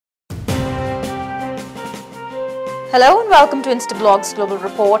Hello and welcome to Instablogs Global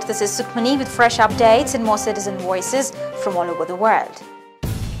Report. This is Sukhmani with fresh updates and more citizen voices from all over the world.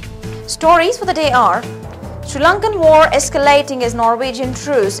 Stories for the day are: Sri Lankan war escalating as Norwegian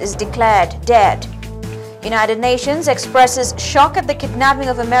truce is declared dead. United Nations expresses shock at the kidnapping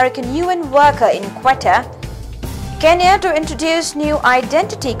of American UN worker in Quetta. Kenya to introduce new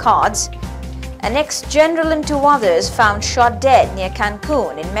identity cards. An ex-general and two others found shot dead near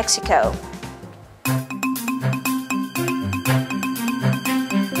Cancun in Mexico.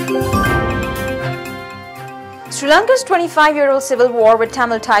 Sri Lanka's 25-year-old civil war with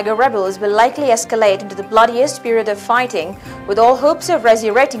Tamil Tiger rebels will likely escalate into the bloodiest period of fighting, with all hopes of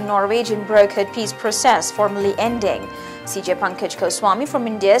resurrecting Norwegian brokered peace process formally ending. CJ Pankaj Goswami from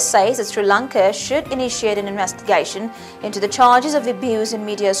India says that Sri Lanka should initiate an investigation into the charges of abuse and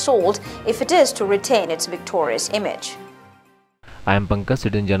media assault if it is to retain its victorious image. I am Pankaj,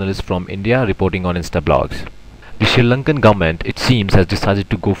 citizen journalist from India, reporting on Instablogs. The Sri Lankan government, it seems, has decided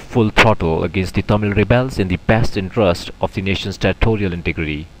to go full throttle against the Tamil rebels in the best interest of the nation's territorial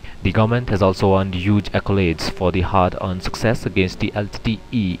integrity. The government has also earned huge accolades for the hard-earned success against the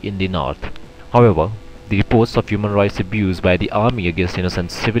LTTE in the north. However, the reports of human rights abuse by the army against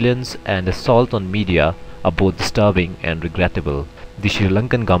innocent civilians and assault on media are both disturbing and regrettable. The Sri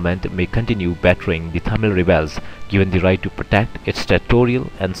Lankan government may continue battering the Tamil rebels given the right to protect its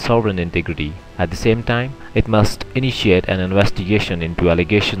territorial and sovereign integrity. At the same time, it must initiate an investigation into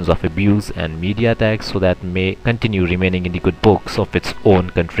allegations of abuse and media attacks so that may continue remaining in the good books of its own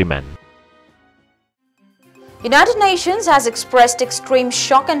countrymen. United Nations has expressed extreme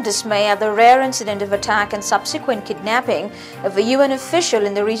shock and dismay at the rare incident of attack and subsequent kidnapping of a UN official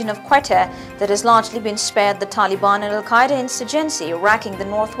in the region of Quetta that has largely been spared the Taliban and Al-Qaeda insurgency racking the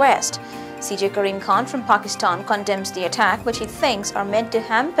northwest. CJ Karim Khan from Pakistan condemns the attack, which he thinks are meant to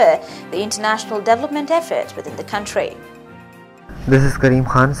hamper the international development efforts within the country. This is Karim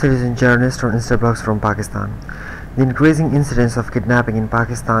Khan, citizen journalist on Instablogs from Pakistan. The increasing incidence of kidnapping in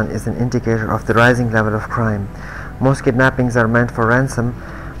Pakistan is an indicator of the rising level of crime. Most kidnappings are meant for ransom,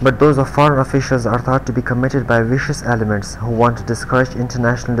 but those of foreign officials are thought to be committed by vicious elements who want to discourage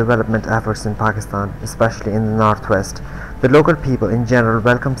international development efforts in Pakistan, especially in the northwest. The local people in general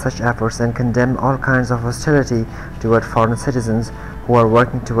welcome such efforts and condemn all kinds of hostility toward foreign citizens who are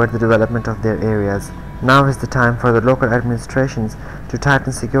working toward the development of their areas. Now is the time for the local administrations to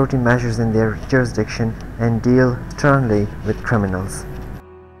tighten security measures in their jurisdiction and deal sternly with criminals.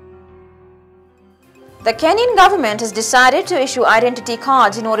 The Kenyan government has decided to issue identity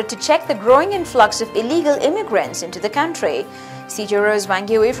cards in order to check the growing influx of illegal immigrants into the country. CJ Rose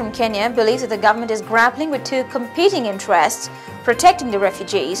Wangui from Kenya believes that the government is grappling with two competing interests, protecting the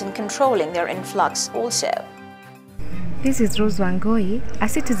refugees and controlling their influx also. This is Rose Wangui, a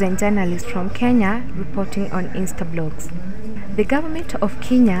citizen journalist from Kenya, reporting on Instablogs. The government of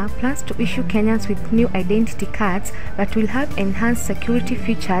Kenya plans to issue Kenyans with new identity cards that will have enhanced security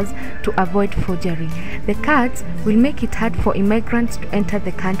features to avoid forgery. The cards will make it hard for immigrants to enter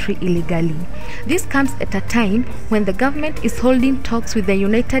the country illegally. This comes at a time when the government is holding talks with the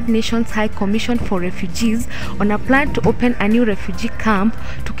United Nations High Commission for Refugees on a plan to open a new refugee camp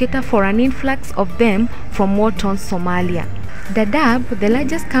to cater for an influx of them from war-torn Somalia. Dadaab, the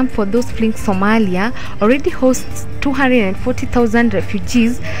largest camp for those fleeing Somalia, already hosts 240,000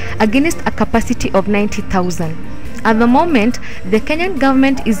 refugees against a capacity of 90,000. At the moment, the Kenyan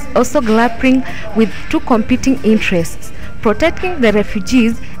government is also grappling with two competing interests, protecting the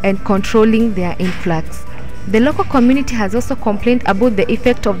refugees and controlling their influx. The local community has also complained about the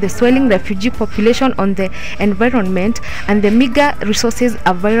effect of the swelling refugee population on the environment and the meager resources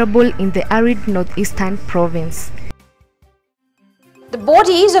available in the arid northeastern province. The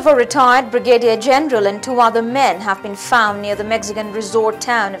bodies of a retired brigadier general and two other men have been found near the Mexican resort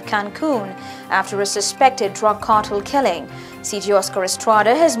town of Cancun after a suspected drug cartel killing. CG Oscar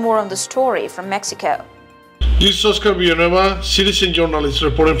Estrada has more on the story from Mexico. This is Oscar Villanueva, citizen journalist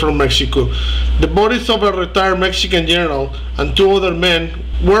reporting from Mexico. The bodies of a retired Mexican general and two other men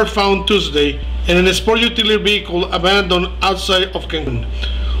were found Tuesday in a sport utility vehicle abandoned outside of Cancun.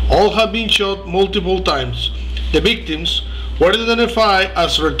 All have been shot multiple times. The victims were identified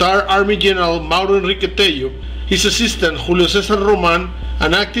as retired Army General Mauro Enrique Tello, his assistant Julio Cesar Roman,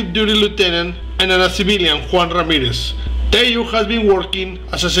 an active duty lieutenant, and a civilian Juan Ramirez. Tello has been working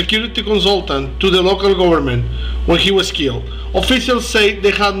as a security consultant to the local government when he was killed. Officials say they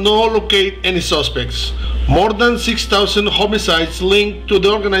had not located any suspects. More than 6,000 homicides linked to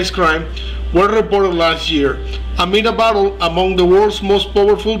the organized crime were reported last year, amid a battle among the world's most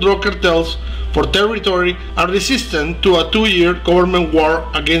powerful drug cartels for territory and resistance to a 2-year government war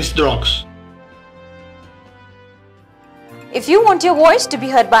against drugs. If you want your voice to be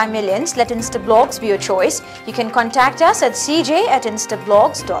heard by millions, let Instablogs be your choice. You can contact us at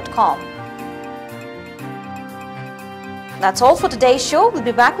cj@instablogs.com. That's all for today's show. We'll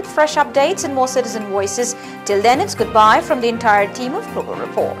be back with fresh updates and more citizen voices. Till then, it's goodbye from the entire team of Global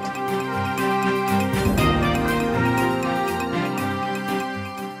Report.